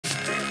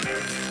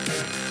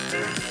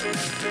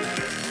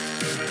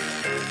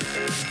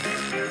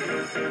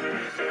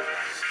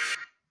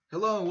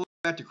Hello and welcome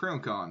back to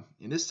KringleCon.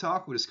 In this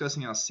talk, we're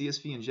discussing how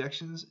CSV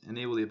injections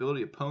enable the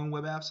ability to pwn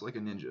web apps like a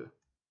ninja.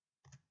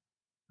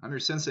 I'm your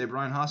sensei,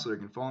 Brian Hostetler. You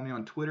can follow me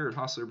on Twitter at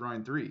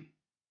HostlerBrian3.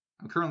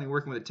 I'm currently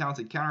working with a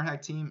talented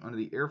counter-hack team under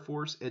the Air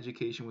Force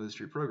Education with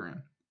History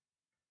program.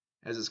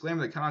 As a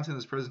disclaimer, the content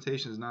of this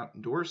presentation is not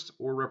endorsed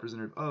or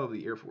representative of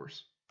the Air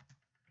Force.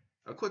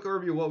 A quick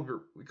overview of what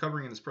we're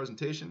covering in this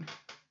presentation.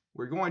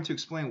 We're going to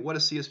explain what a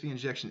CSV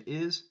injection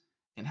is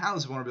and how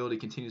this vulnerability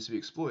continues to be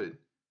exploited.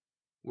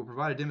 We'll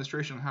provide a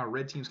demonstration on how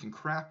red teams can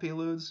craft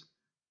payloads.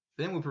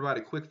 Then we'll provide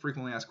a quick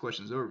frequently asked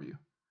questions overview.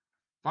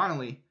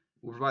 Finally,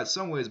 we'll provide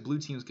some ways blue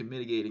teams can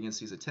mitigate against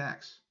these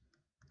attacks.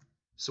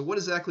 So what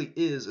exactly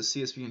is a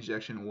CSV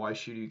injection and why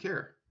should you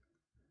care?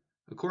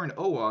 According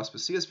to OWASP, a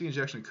CSV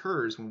injection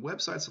occurs when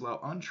websites allow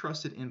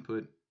untrusted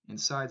input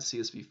inside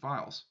CSV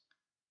files.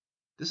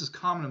 This is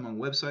common among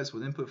websites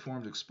with input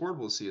forms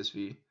exportable to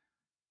CSV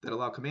that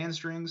allow command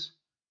strings,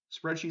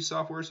 spreadsheet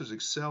software such as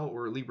Excel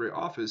or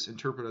LibreOffice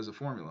interpret as a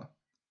formula.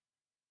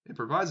 It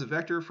provides a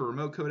vector for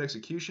remote code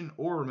execution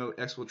or remote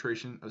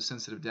exfiltration of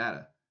sensitive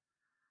data.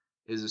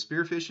 It is a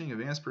spearphishing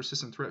advanced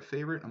persistent threat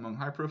favorite among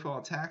high-profile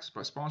attacks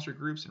by sponsored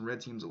groups and red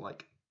teams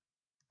alike.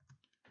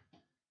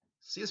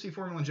 CSV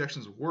formula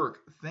injections work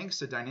thanks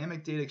to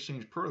dynamic data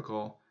exchange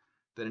protocol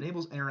that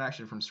enables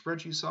interaction from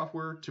spreadsheet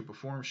software to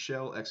perform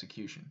shell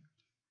execution.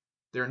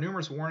 There are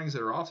numerous warnings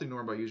that are often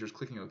ignored by users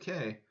clicking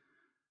OK,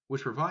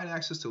 which provide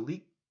access to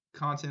leaked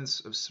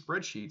contents of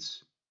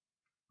spreadsheets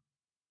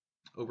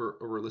over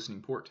a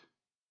listening port.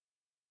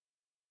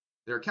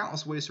 There are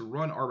countless ways to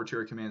run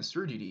arbitrary commands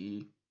through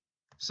DDE,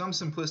 some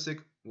simplistic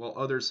while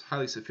others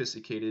highly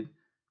sophisticated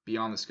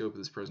beyond the scope of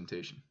this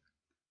presentation.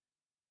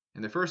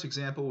 In the first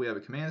example, we have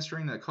a command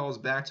string that calls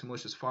back to a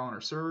malicious file on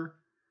our server.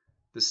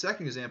 The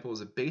second example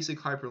is a basic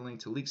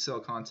hyperlink to leaked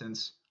cell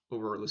contents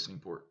over our listening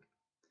port.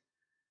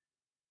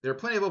 There are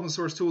plenty of open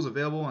source tools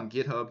available on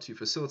GitHub to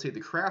facilitate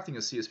the crafting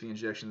of CSV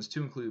injections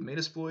to include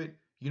Metasploit,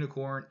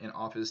 Unicorn, and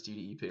Office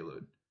DDE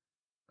payload.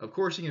 Of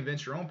course, you can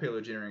invent your own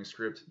payload generating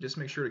script. Just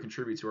make sure to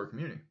contribute to our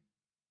community.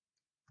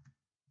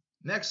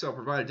 Next, I'll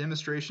provide a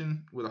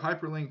demonstration with a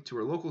hyperlink to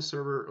our local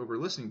server over a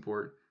listening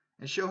port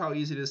and show how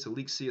easy it is to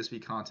leak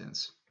CSV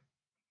contents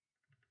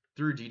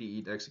through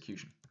DDE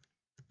execution.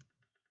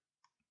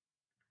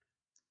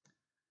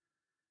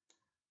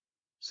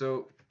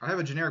 So I have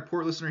a generic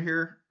port listener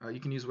here. You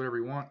can use whatever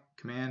you want,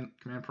 command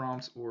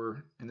prompts,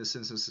 or in this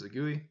instance is a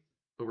GUI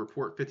over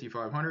port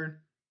 5500.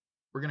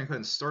 We're going to go ahead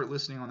and start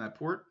listening on that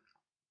port.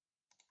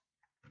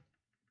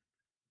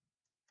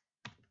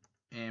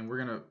 And we're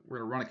gonna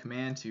run a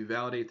command to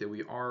validate that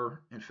we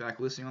are in fact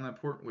listening on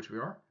that port, which we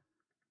are.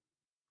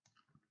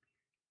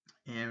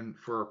 And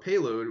for our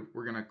payload,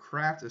 we're gonna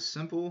craft a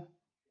simple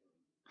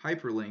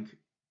hyperlink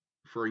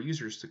for our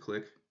users to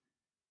click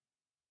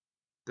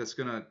that's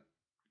gonna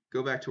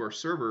go back to our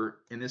server,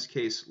 in this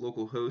case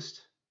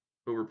localhost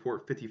over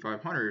port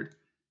 5500,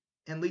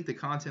 and leak the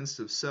contents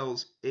of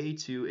cells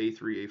A2,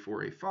 A3,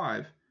 A4,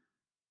 A5,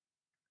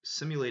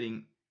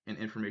 simulating an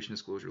information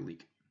disclosure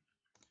leak.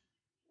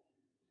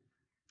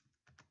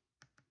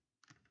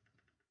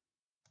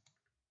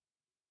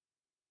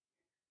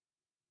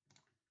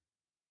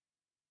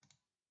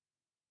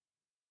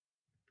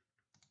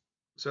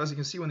 So as you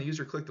can see, when the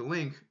user clicked the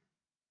link,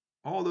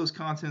 all those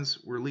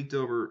contents were leaked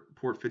over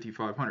port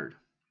 5500.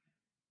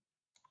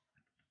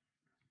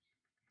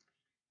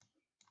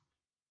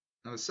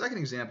 Now the second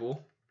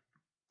example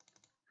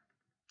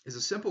is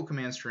a simple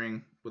command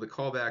string with a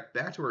callback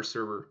back to our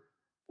server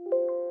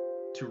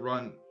to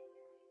run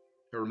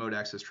a remote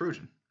access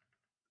Trojan.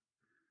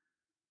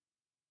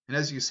 And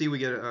as you can see, we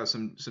get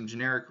some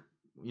generic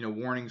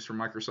warnings from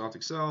Microsoft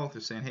Excel. They're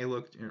saying, hey,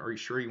 look, are you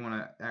sure you want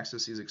to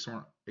access these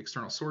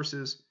external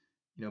sources?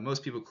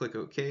 Most people click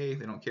OK,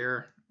 they don't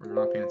care, or they're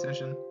not paying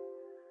attention.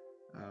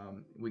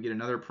 We get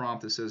another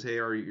prompt that says, hey,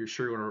 are you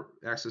sure you want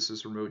to access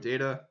this remote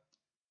data?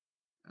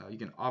 You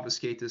can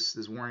obfuscate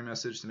this warning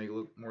message to make it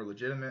look more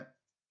legitimate.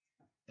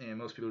 And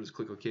most people just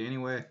click OK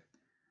anyway.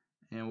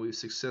 And we've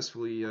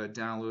successfully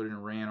downloaded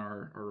and ran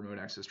our remote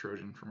access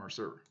Trojan from our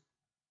server.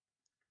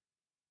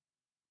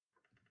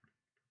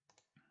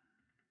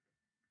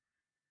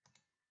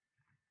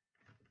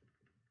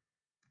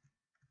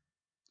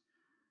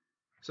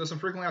 So some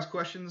frequently asked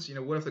questions,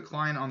 what if the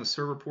client on the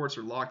server ports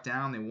are locked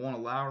down, they won't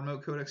allow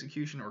remote code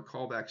execution or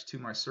callbacks to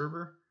my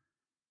server?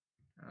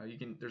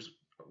 There's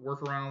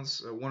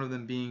workarounds, one of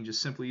them being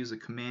just simply use a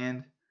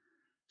command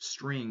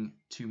string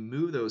to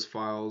move those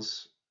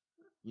files,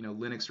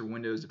 Linux or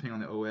Windows, depending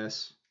on the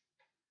OS,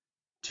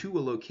 to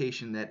a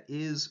location that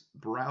is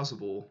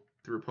browsable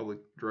through a public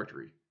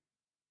directory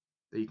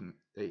that you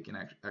can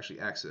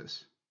actually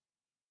access.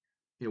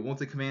 Won't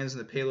the commands in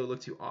the payload look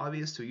too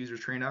obvious to a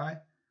user's trained eye?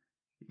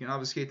 You can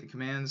obfuscate the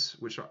commands,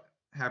 which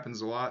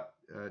happens a lot,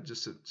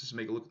 just to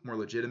make it look more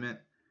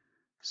legitimate.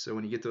 So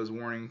when you get those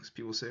warnings,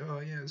 people say, "Oh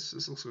yeah,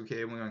 this looks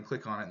okay. I'm going to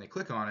click on it," and they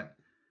click on it,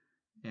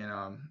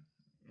 and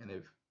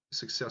they've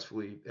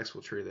successfully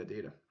exfiltrated that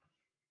data.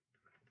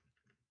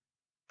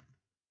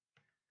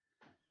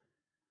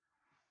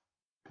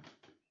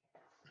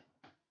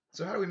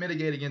 So how do we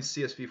mitigate against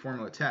CSV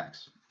formula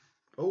attacks?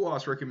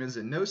 OWASP recommends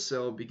that no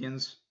cell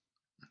begins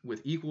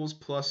with equals,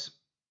 plus,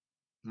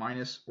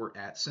 minus, or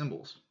at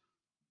symbols.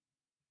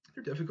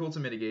 They're difficult to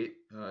mitigate.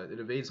 It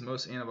evades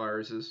most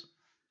antiviruses.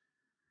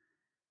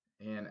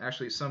 And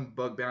actually, some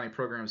bug bounty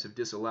programs have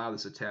disallowed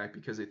this attack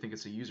because they think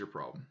it's a user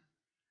problem.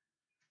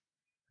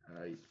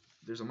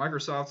 There's a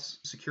Microsoft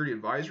Security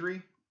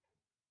Advisory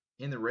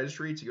in the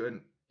registry to go ahead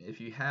and, if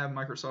you have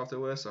Microsoft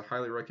OS, I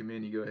highly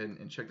recommend you go ahead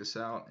and check this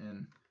out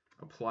and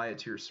apply it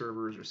to your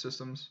servers or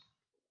systems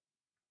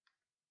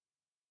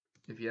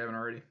if you haven't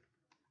already.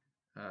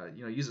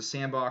 Use a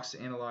sandbox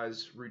to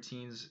analyze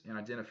routines and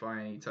identify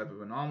any type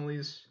of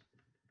anomalies.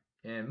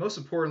 And most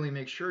importantly,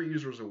 make sure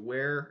users are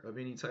aware of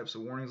any types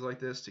of warnings like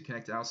this to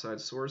connect to outside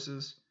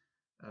sources.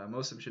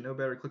 Most of them should know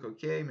better. Click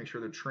OK. Make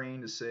sure they're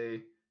trained to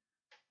say,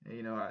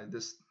 hey,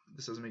 this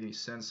doesn't make any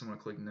sense. I'm going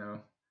to click no.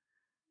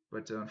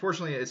 But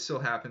unfortunately, it still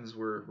happens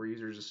where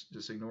users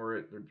just ignore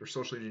it. They're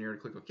socially engineered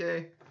to click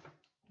OK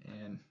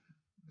and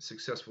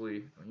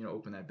successfully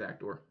open that back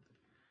door.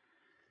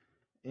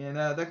 And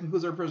that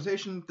concludes our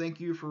presentation. Thank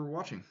you for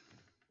watching.